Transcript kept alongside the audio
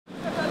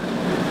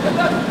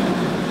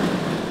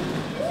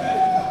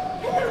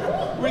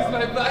With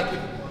my back.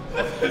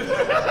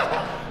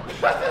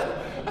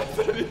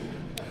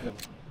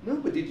 No,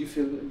 but did you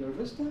feel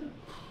nervous then?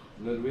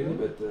 Not really,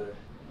 but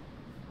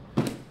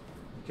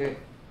okay.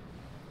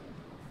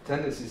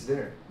 Tennis is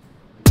there.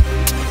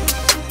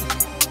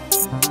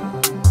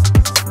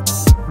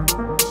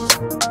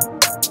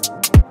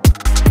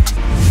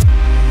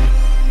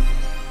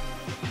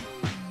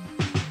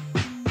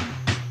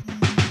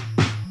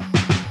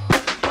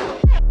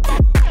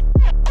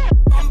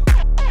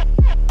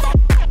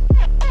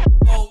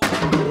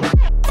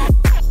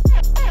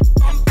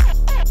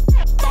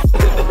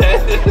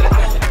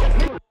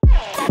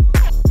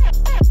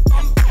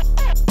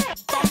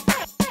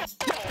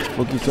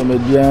 Faut qu'ils se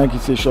mettent bien, qu'ils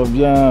s'échauffent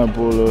bien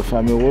pour le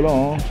fameux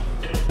Roland. Hein.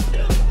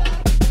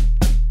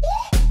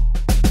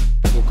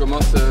 On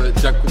commence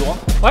Jack coup droit.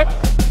 Ouais.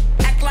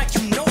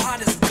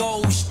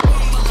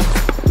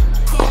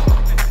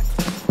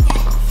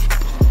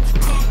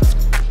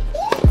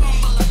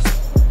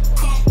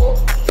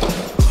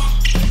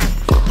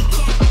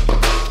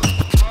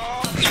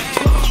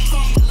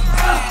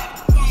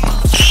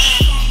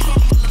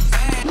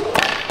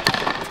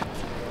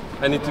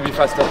 I need to be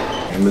faster.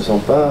 Je me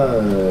sens pas,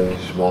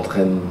 je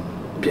m'entraîne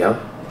bien,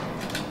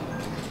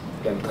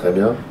 même très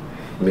bien,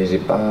 mais j'ai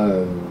pas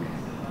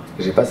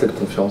cette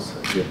confiance,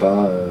 j'ai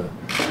pas.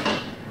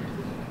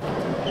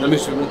 Non mais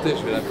je suis monté,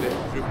 je vais l'appeler.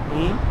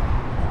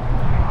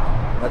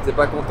 Ah t'es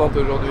pas contente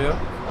aujourd'hui hein?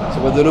 Tu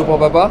bois de l'eau pour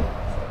papa?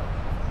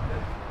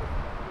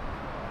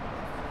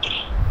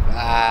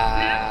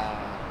 Ah,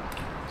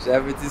 j'ai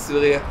un petit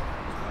sourire.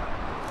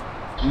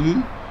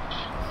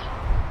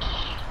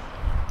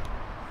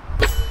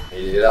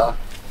 Il est là.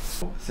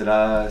 C'est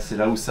là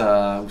où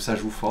ça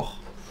joue fort.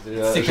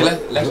 C'est que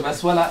là je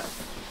m'assois là.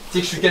 Tu sais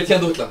que je suis quelqu'un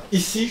d'autre là.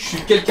 Ici, je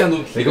suis quelqu'un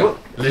d'autre. Mais gros,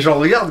 les gens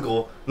regardent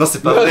gros. Non,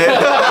 c'est pas vrai.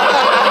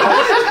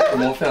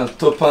 Comment on fait un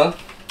top 1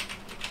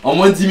 en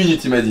moins de 10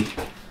 minutes, il m'a dit.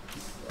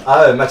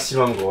 Ah ouais,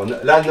 maximum gros.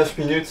 Là, 9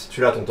 minutes,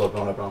 tu l'as ton top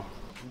 1 lapin.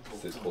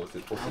 C'est trop. J'ai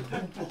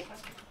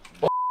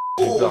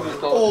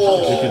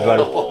plus de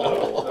balles.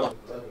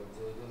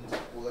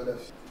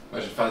 Moi, je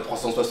vais faire un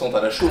 360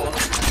 à la chaux. Hein.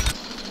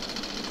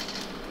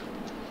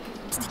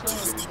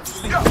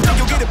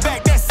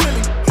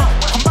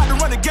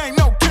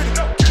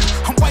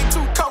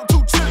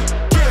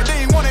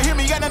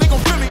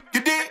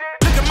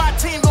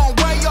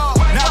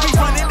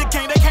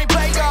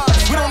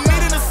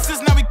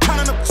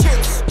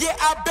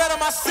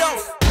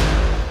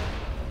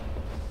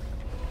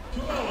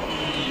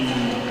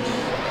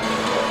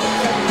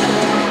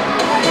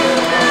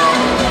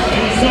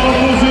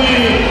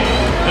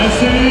 À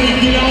celui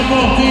qui l'a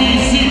remporté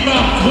ici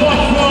par 3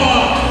 fois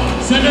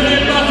sa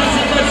deuxième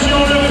participation,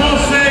 le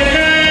français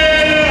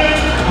GAEL,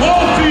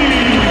 MONTE.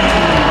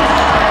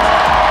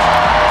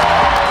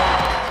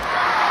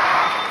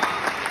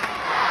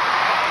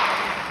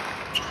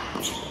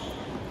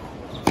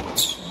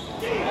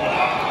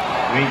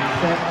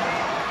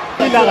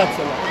 Il arrête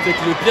ça. C'est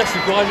que le pire, je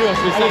suis courageux, je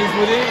fais service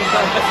volé,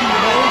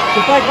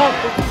 c'est pas grave.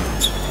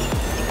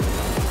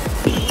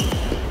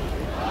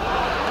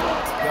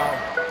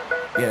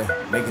 Yeah,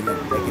 making it.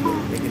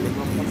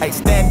 Hey,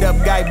 stand up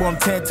guy on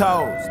 10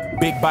 toes.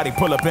 Big body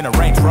pull up in a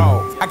Range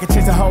Rover. I can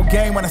change the whole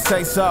game when I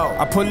say so.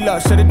 I pull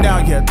up, shut it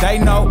down, yeah, they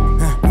know.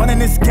 Running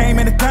this game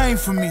ain't a thing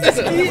for me.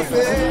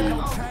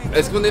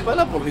 Est-ce qu'on n'est pas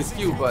là pour le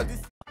risquer ou pas?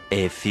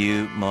 A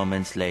few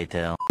moments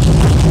later.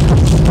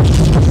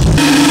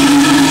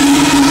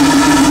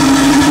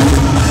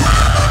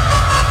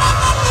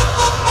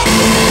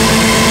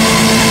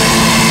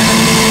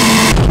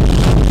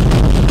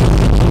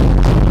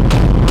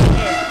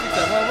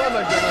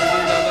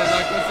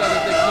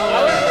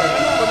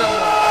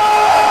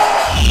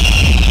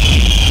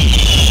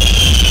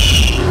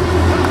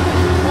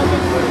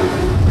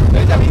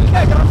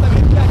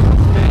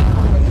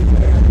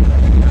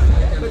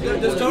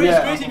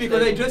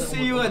 Because I just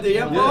see you at the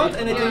airport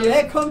and I tell you,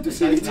 hey, come to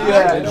see me.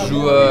 Je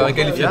joue un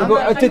qualifié.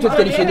 T'es toi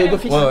qualifié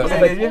d'office?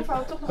 Ouais.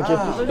 Ok.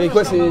 Et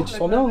quoi, tu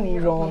sens bien ou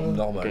genre?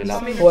 Normal.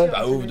 Ouais.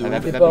 Pas ouf de ouf.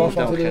 T'es pas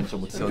enchanté.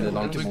 Si on est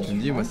dans le truc, tu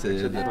me dis, moi c'est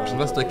la prochaine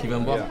fois c'est toi qui viens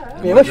me voir.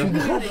 Mais moi je suis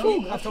grave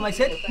chaud. After my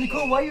set,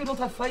 Nico, why you don't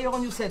have fire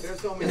on your set? I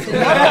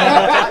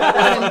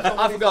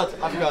forgot.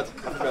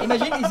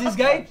 Imagine if this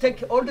guy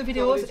take all the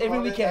videos every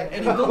weekend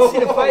and you don't see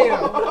the fire.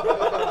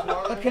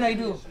 What can I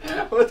do?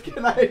 What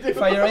can I do?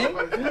 Fire him?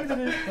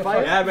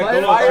 Yeah,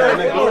 Fire.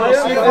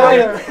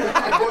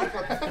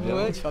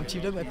 Ouais, tu fais un petit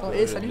vlog maintenant.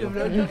 Eh, salut le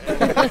vlog.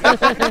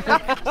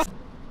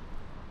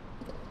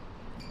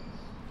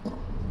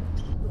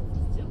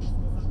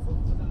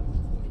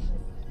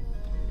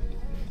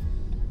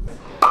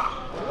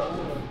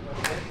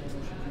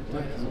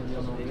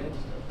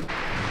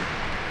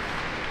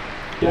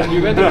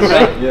 You went to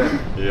Dubaï?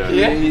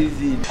 Yeah.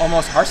 Easy.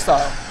 Almost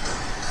hardstyle.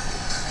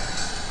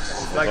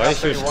 Why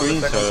is your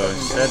screen so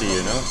steady,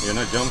 you know? You're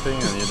not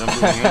jumping and you're not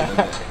moving in.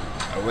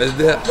 I was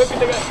there. Look at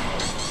the guy.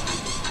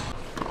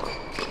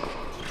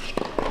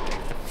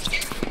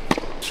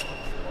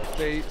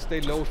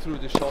 Stay low through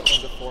the shot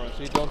on the forehand,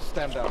 so you don't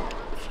stand out.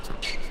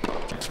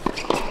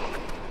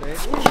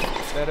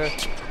 Better.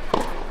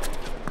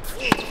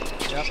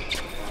 Yep.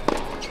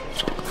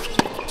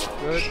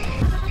 Good.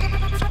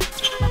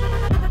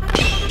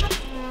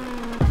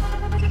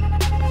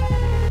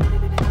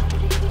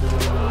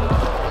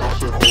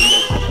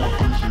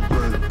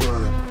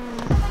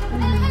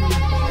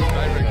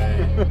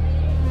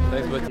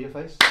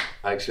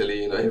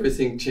 Actually,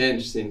 everything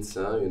changed since,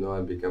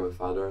 I became a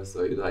father.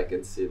 So, I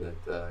can see that,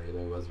 it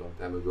was a long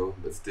time ago.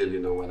 But still,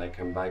 when I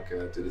come back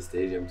to the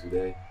stadium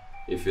today,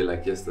 it feels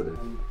like yesterday.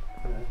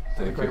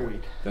 Thank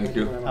you. Thank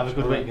you. Have a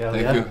good week, girl.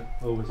 Thank you.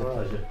 Always a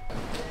pleasure.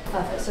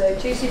 Perfect. So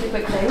 2 super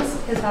quick things.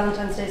 Because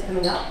Valentine's Day is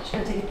coming up, I'm just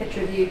going to take a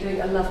picture of you doing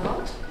a love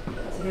heart.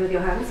 So here with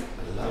your hands.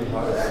 Love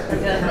heart.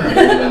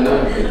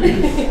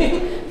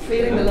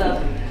 Feeling the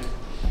love.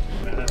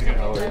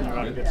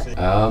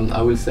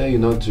 I will say,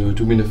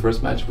 to win the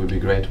first match would be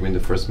great. Win the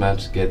first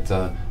match, get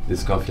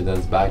this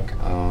confidence back,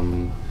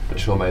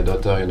 show my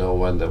daughter,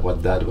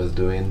 what dad was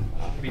doing.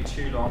 It'll be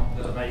too long.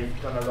 I know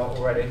you've done a lot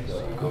already.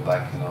 So we go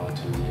back, to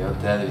the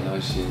hotel.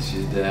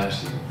 She's there.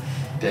 She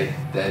take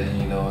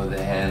daddy,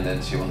 the hand,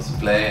 and she wants to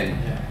play.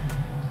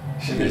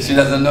 And she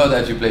doesn't know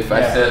that you play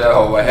 5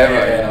 or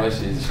whatever.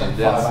 She's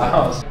there.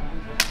 So.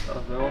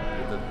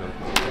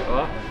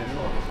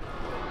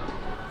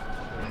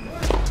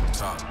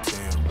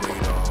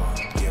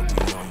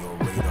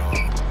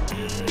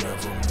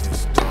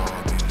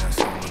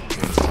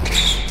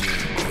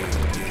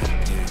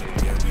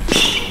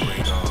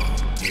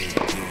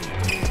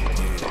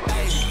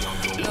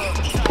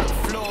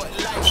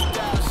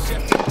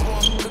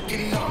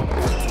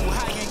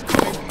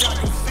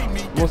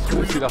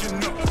 Celui-là.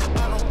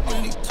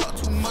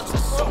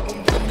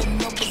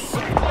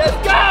 Let's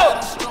go!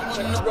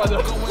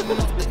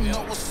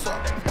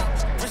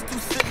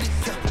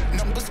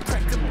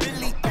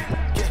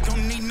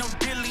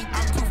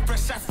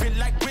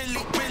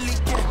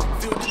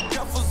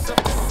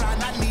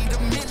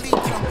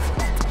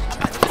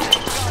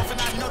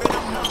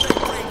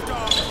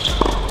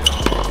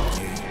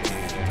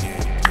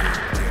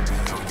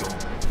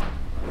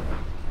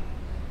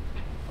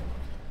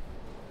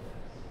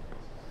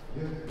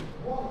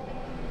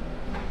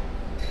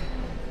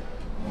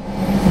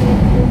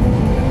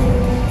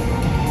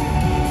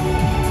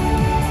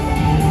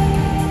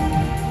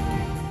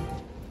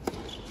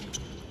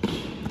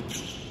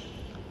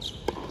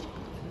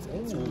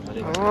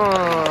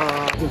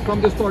 From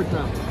the start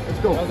now. Let's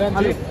go.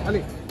 Allez,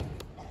 allez.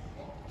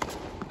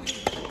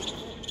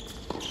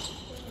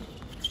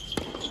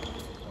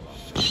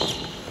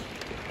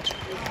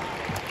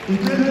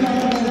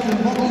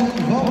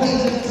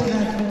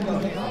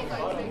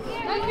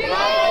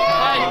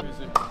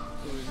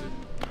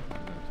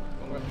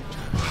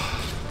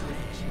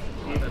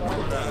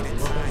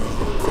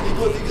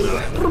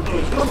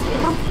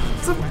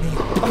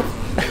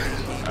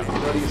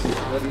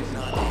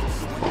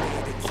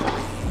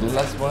 The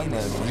last one,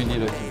 really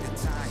lucky.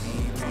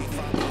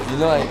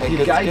 I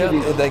got scared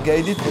and I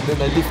guided it and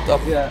then I lift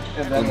up. Yeah,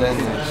 and then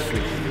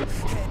shoot.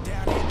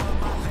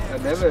 I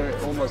never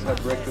almost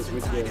had breakfast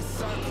with you.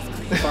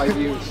 5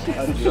 years.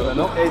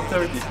 No,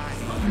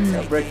 8:30.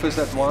 Yeah, breakfast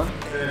at 1.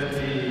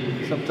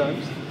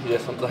 Sometimes. Yeah,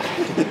 sometimes.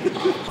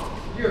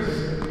 You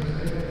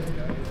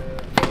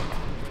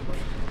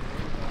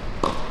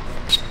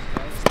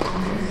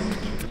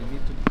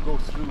need to go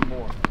through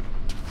more.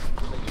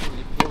 Make sure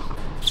you close.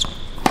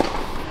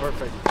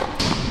 Perfect.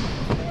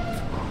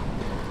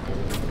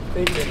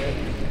 Take it, man.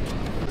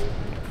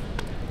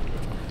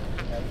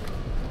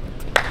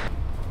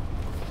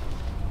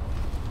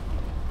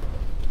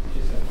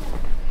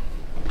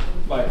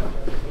 Bye.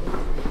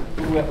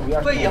 We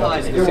are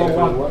behind it.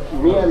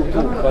 Me and two.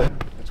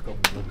 Let's go.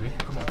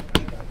 Come on.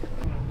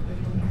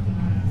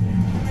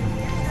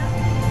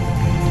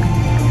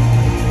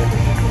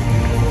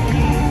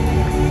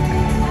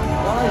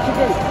 No, it's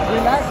okay.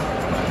 Relax.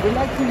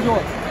 Relax,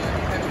 enjoy.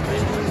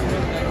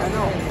 I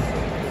know.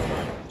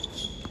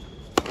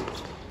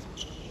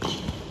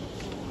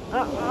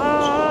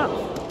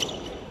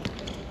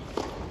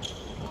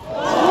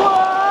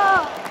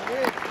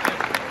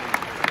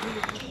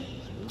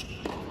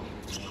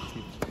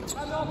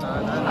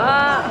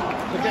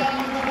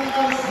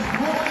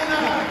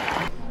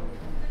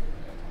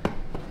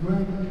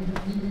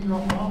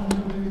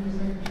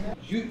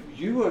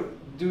 You are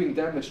doing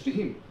damage to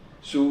him,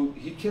 so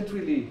he can't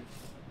really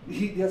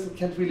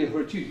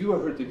hurt you. You are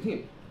hurting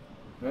him,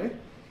 right?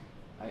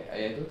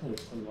 I don't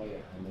understand why I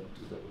had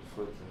to double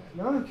foot.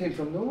 No, it came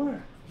from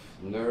nowhere.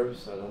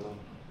 Nerves, I don't know.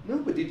 No,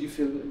 but did you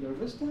feel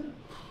nervous then?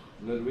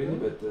 Not really,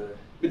 but...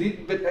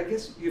 But I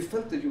guess you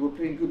felt that you were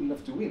playing good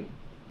enough to win.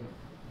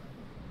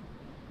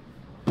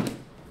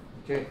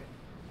 Okay.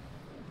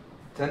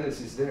 Tennis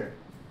is there.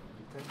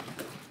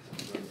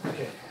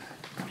 Okay.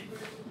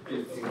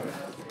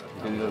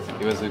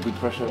 It was a good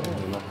pressure,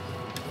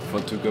 For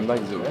to come back,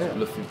 the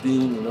love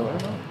 15,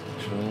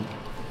 Sure.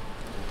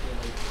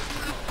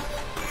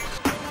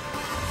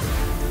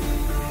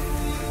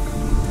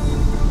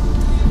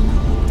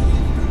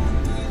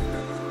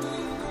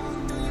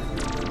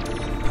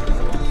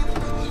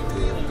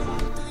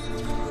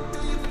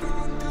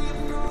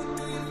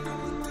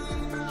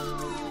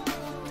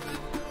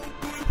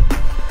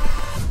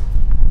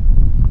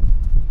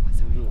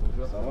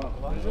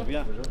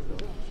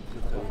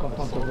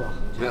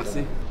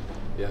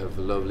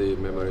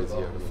 worries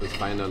here. The first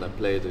final I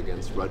played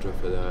against Roger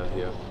Federer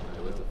here.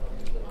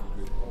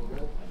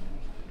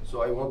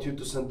 So I want you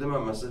to send them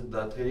a message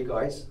that, hey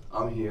guys,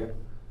 I'm here,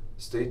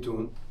 stay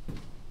tuned.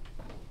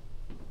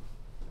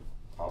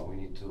 We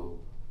need to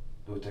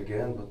do it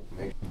again, but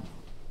make...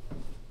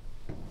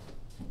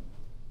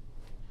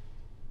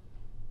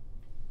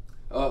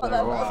 Oh,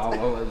 wow, I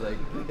was like,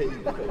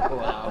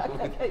 wow.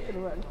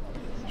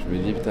 Je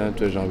me dis, putain,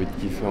 toi j'ai envie de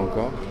kiffer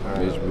encore,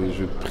 mais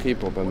je prie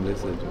pour pas me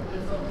blesser.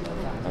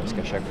 Parce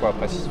qu'à chaque fois,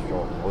 après, si tu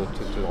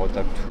te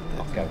retapes tout,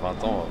 alors qu'à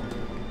 20 ans...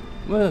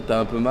 Ouais, t'as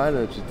un peu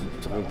mal, tu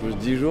te reposes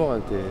 10 jours,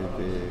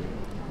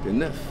 t'es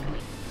neuf.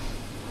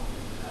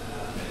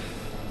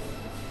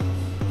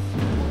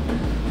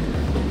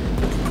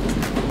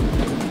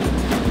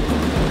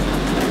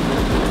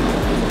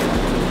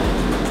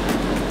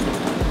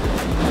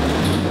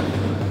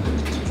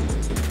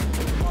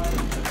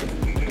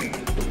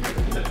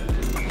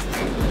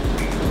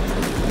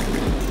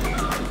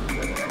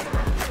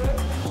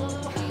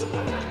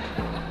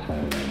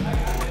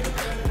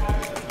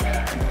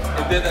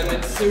 Then I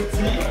meant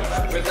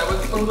 30, but I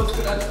was almost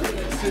at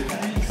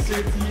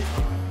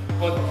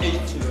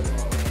 30.8 kilos.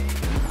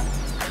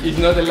 He's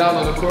not allowed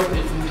on the court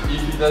if he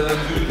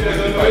doesn't do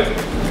 35.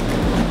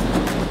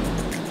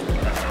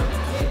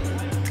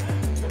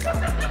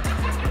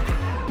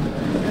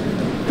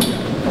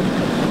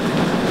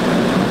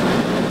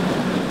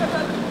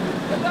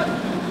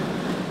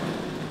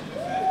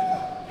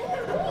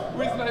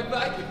 With my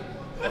back.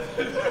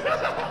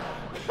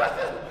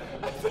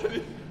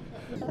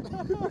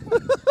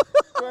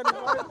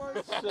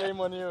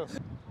 Shame on you.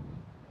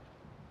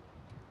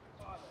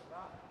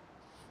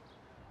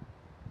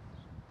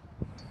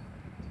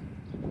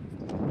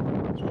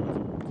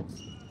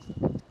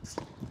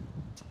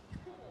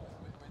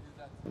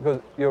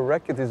 Because your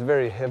racket is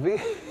very heavy,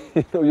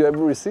 you have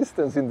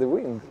resistance in the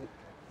wind.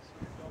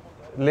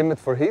 Limit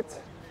for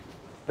heat,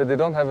 but they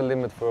don't have a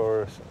limit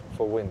for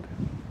wind.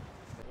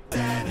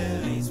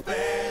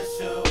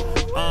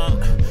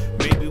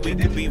 Maybe we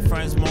could be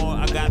friends more.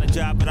 I got a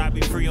job, but I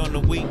be free on the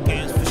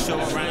weekends for sure.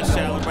 Ryan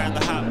shallow,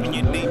 rather hop in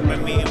your deep,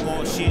 but me and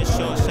more shit.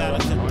 Short shallow,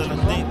 to the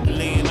thing to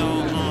lean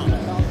on.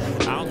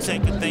 I don't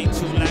take a thing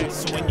too light,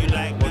 so when you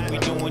like what we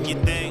doing your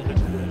thing.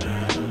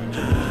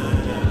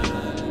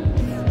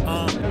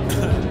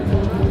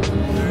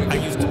 I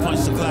used to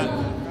punch the clock.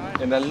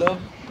 And I love,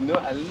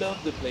 I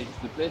love the place.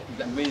 The place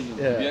is amazing.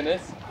 Yeah. To be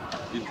honest,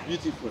 it's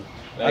beautiful.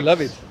 I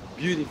love it.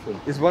 Beautiful.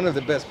 It's one of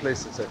the best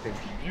places, I think.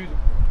 Beautiful.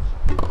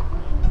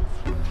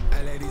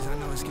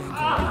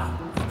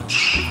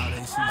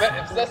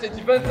 Ça c'est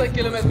du 25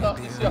 km/h,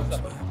 c'est sûr ça.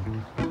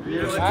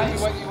 Ah, you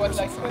want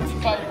like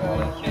 25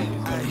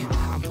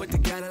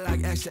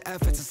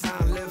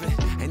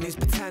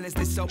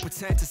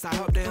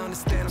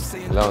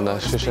 Là on a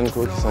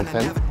Shevchenko qui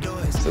s'entraîne,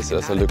 ça c'est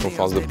la salle de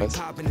conférence de presse.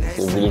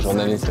 J'ai vu les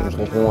journalistes, je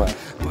réponds à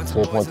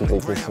toutes les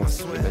questions.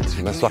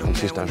 Je m'asseoir comme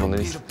si j'étais un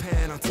journaliste.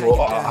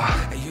 Oh.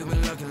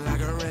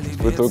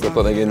 Photo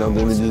quand on a gagné en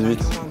 2018.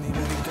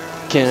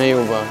 Kenry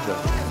ou pas.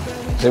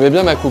 J'aimais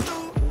bien ma coupe.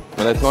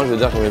 Honnêtement, je veux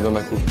dire, j'aimais bien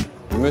ma coupe.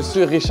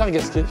 Monsieur Richard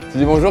Gasquet. Tu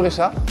dis bonjour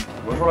Richard?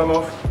 Bonjour la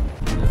manche.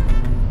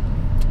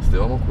 C'était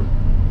vraiment cool.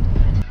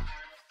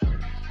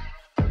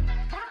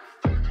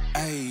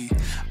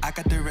 I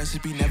got the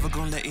recipe, never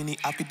gonna let any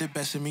op get the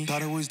best of me.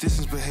 Thought it was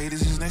distance, but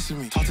haters is next to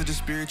me. Talk to the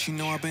spirit, you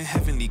know I've been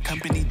heavenly.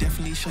 Company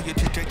definitely show your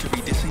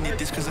trajectory. This ain't it,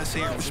 this cause I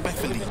say it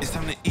respectfully. It's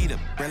time to eat up,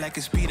 bread like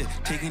a speeder.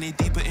 Taking it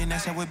deeper, and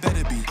that's how it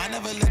better be. I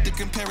never let the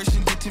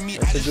comparison get to me.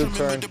 I just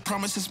remember the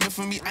promises meant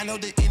for me. I know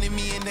the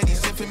enemy and that he's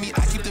sent for me.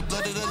 I keep the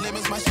blood of the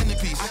lemons, my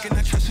centerpiece. I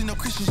cannot trust in no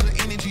crystals or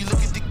energy.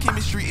 Look at the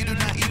chemistry, it'll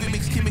not even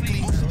mix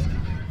chemically.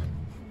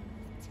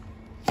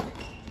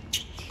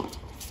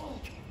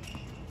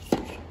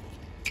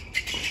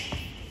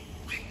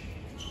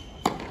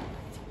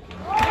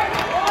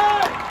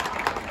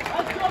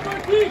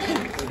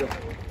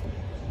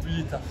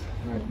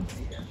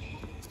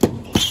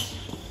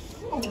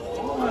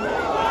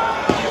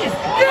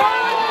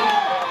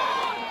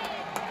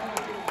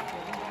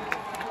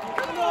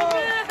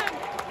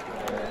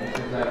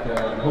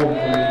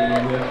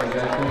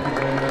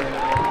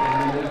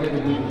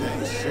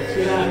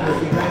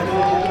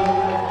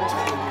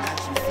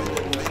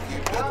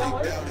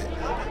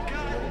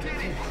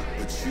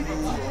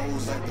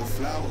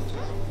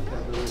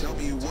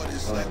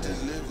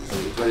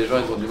 Les gens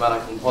ils ont du mal à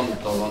comprendre de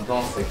temps en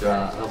temps, c'est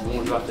qu'un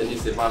bon joueur de tennis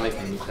c'est pas un mec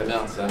qui joue très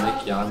bien, c'est un mec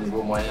qui a un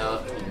niveau moyen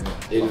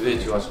élevé,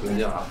 tu vois ce que je veux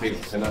dire. Après il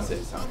joue très bien, c'est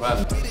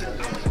incroyable.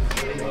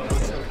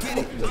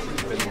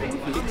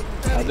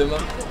 À demain.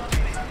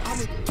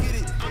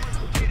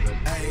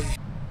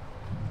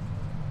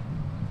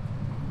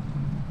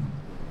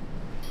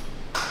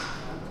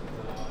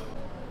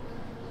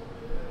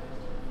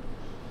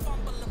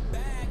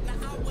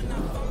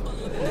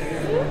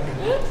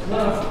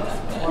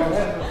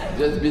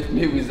 Just beat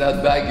me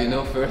without bag, you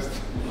know, first.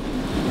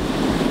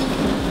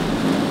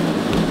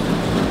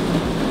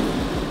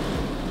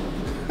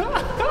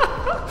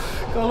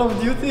 Call of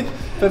Duty,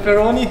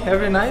 pepperoni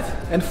every night,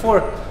 and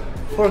four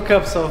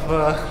cups of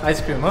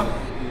ice cream, huh?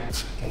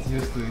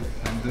 used to it.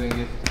 I'm doing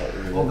it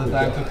all the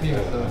time to him,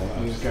 so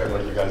I'm scared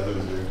what you guys do.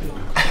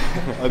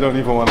 I don't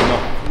even want to know.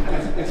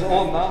 It's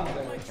all now.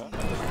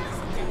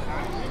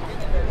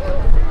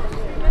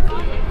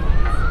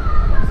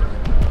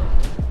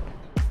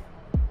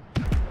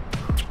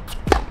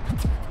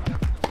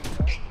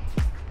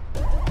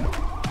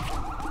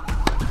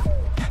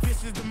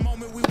 This is the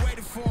moment we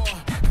waited for.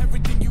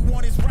 Everything you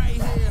want is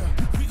right here.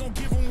 We gon'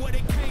 give them what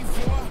they came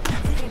for.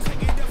 We gon'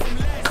 take it up from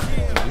last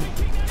year.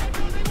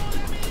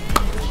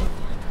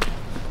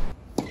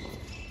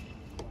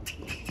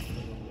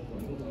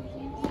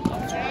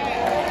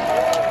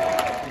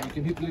 You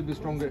can hit a little bit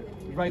stronger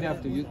right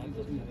after. You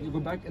go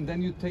back and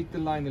then you take the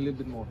line a little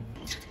bit more.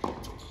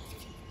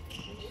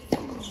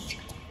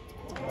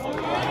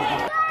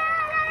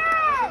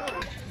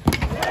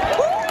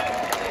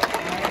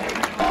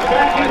 I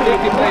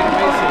think he played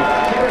amazing.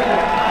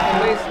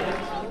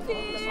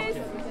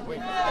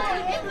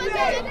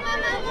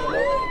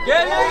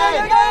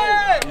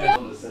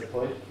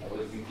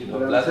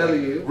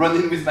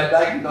 Running with my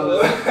bag.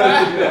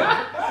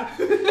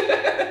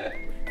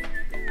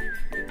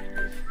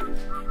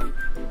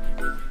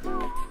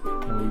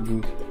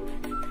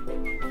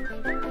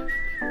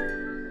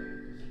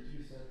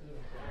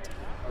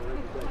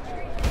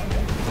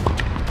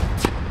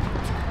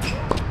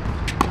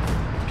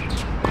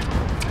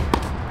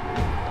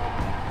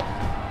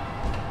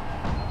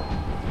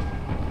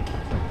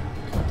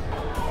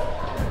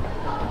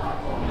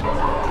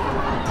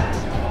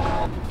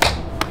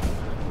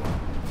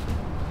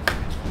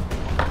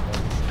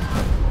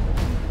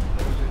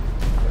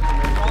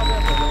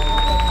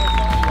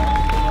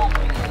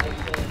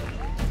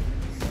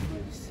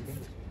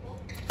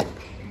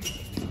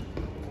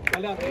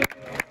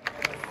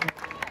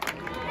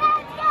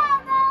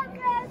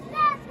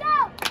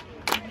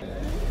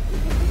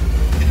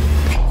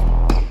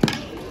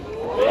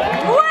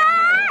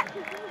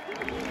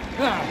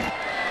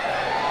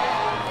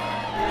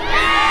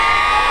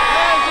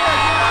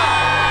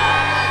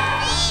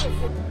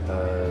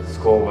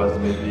 Score was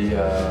maybe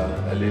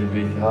a little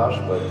bit harsh,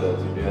 but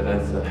to be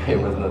honest, it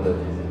was not that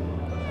easy.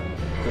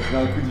 Ça te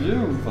met un coup de vieux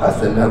ou pas? Ah,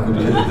 ça me met un coup de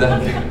vieux de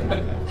dingue.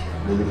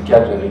 En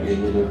 2004, j'avais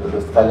gagné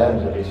l'Australian,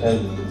 j'avais changé,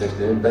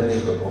 j'étais même pas né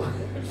quoi.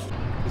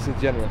 This in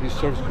general, he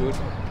serves good,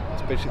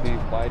 especially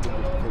wide in the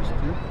first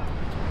two.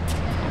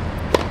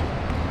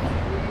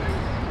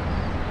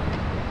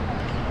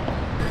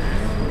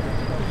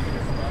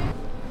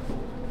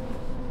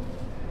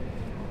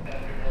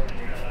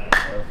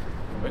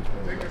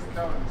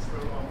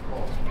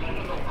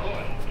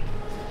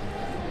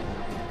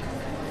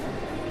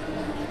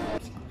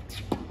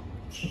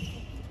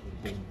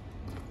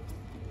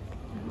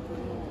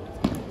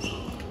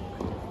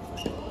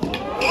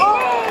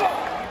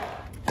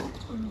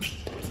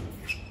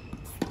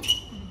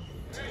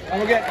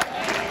 I'm again.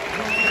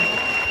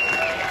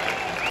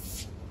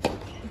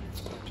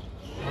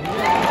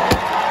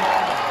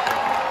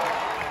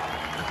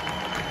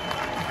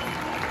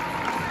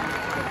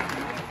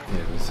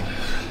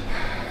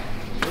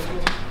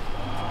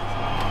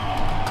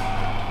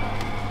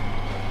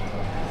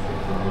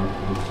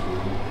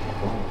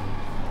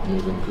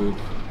 Good.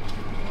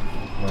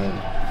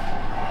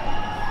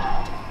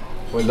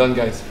 Well done,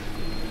 guys.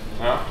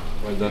 Huh?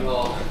 Well done.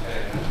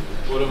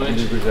 What a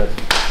match. Good job.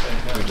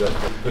 Good job.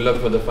 Good luck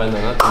for the final,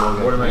 huh?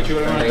 Tomorrow. What a match.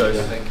 Good Guys.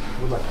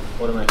 luck.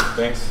 What a match.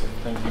 Thanks.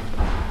 Thank you.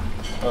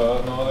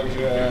 No,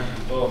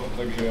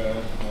 takže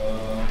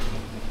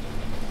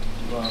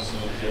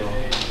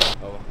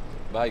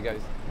Bye,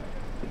 guys.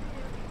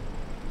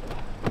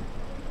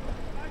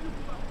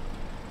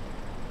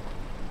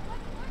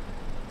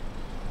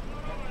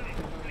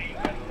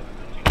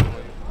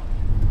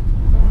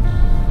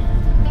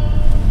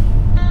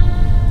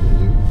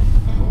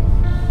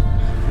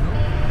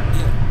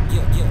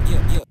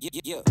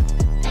 Yeah.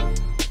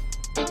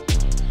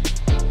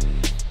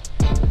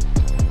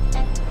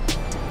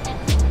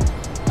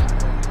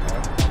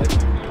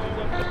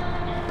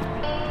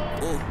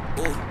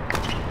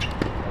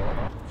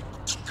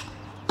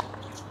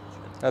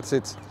 That's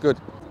it. Good.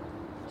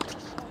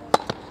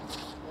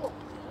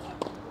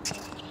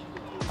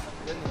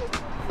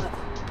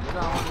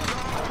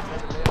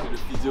 Le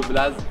physio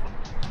blaze.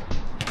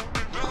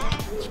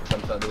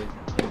 Comme ça,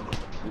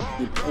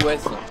 des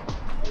prouesses.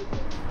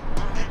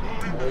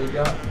 Allez les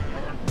gars.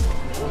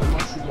 Moi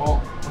je suis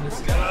grand. On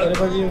escalade. Allez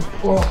vas-y.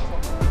 Oh.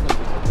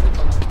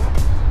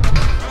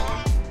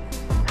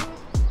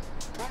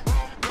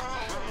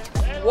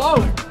 Wow.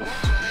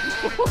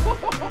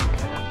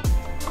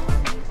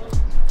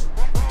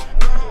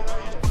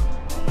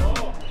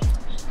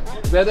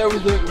 Better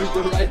with the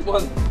right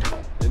one.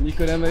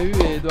 Nicolas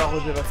Mahut et Edouard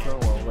Roger Vasselin.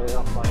 On va y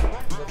avoir pareil.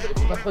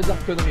 Faut pas trop dire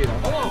de conneries là.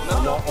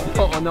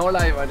 On est en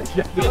live, hein, les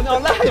gars. On est en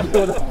live.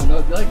 On est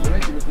en direct, le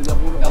mec il me fait des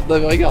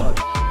rouleaux. Regarde.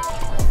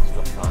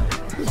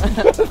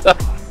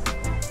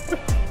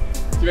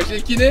 Tu vas chez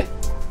le kiné?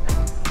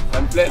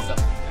 Ça me plaît ça.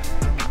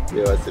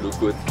 Mais ouais, c'est le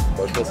GOAT.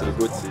 Franchement, c'est le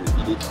GOAT.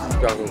 Il est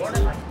hyper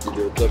gentil. Il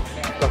est au top. Je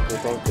suis hyper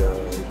content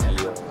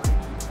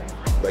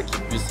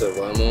qu'il puisse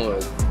vraiment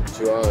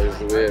tu vois,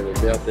 jouer le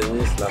meilleur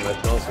tennis, là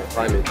maintenant, son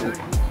prime et tout.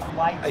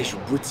 Ah, il joue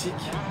boutique.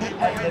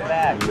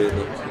 Mais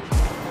non.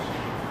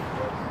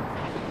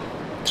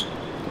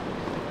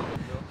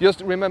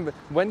 Just remember,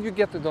 when you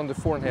get it on the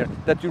forehand here,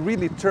 that you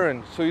really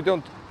turn, so you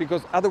don't,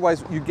 because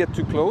otherwise you get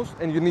too close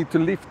and you need to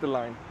lift the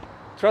line.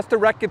 Trust the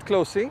racket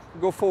closing,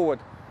 go forward.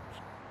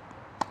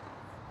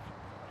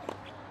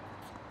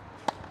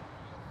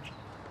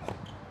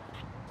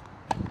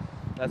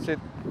 That's it.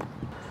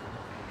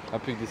 I'll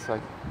pick this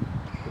side.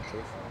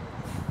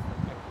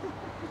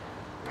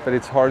 But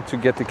it's hard to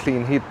get a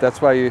clean hit.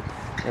 That's why you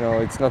know,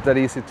 it's not that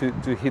easy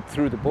to hit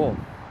through the ball,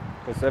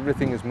 because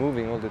everything is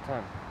moving all the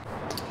time.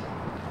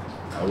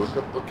 I woke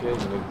up okay, you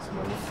know, this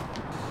morning.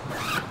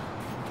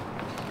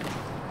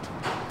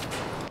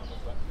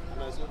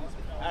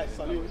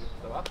 Salut.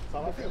 Ça va? Ça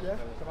va, bien?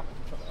 Ça va.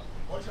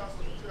 Bonne chance.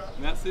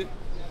 Merci.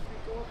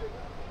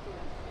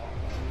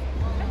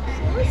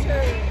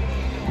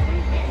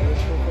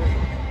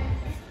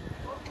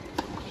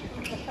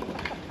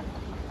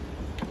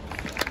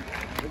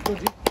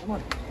 Come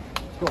on.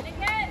 Go. I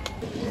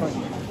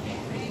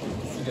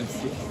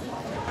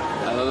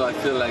don't know, I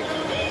feel like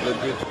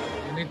not good.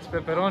 You need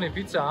pepperoni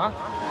pizza, huh?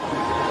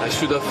 I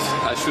should have.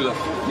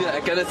 Yeah,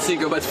 I cannot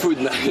think about food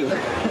now.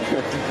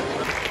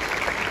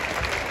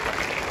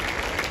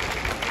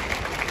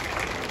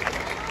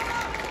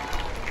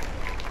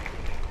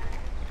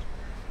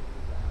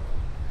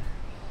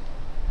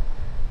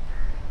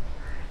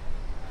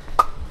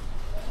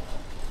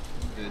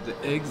 The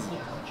eggs,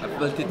 I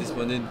felt it this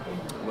morning,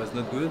 was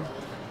not good.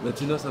 But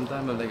you know,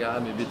 sometimes I'm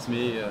like, maybe it's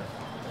me.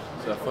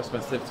 So I force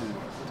myself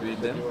to eat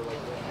them.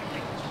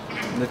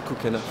 Not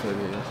cook enough for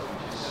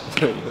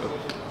me.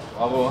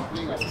 Bravo.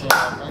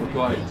 Bon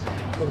courage.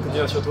 Bonne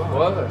continuation toi.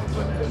 Ouais.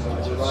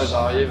 Demain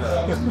j'arrive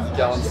à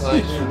 45,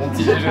 je fais mon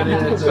petit déjeuner,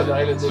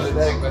 j'arrive le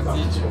déjeuner avec ma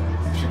fille.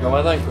 Je suis comme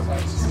un dingue quoi.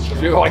 Je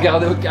vais vous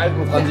regarder au calme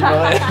contre un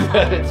dimanche.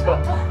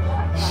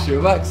 Je suis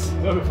au max.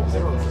 Non mais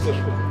forcément, c'est ça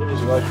je comprends. Je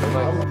suis au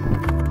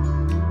max.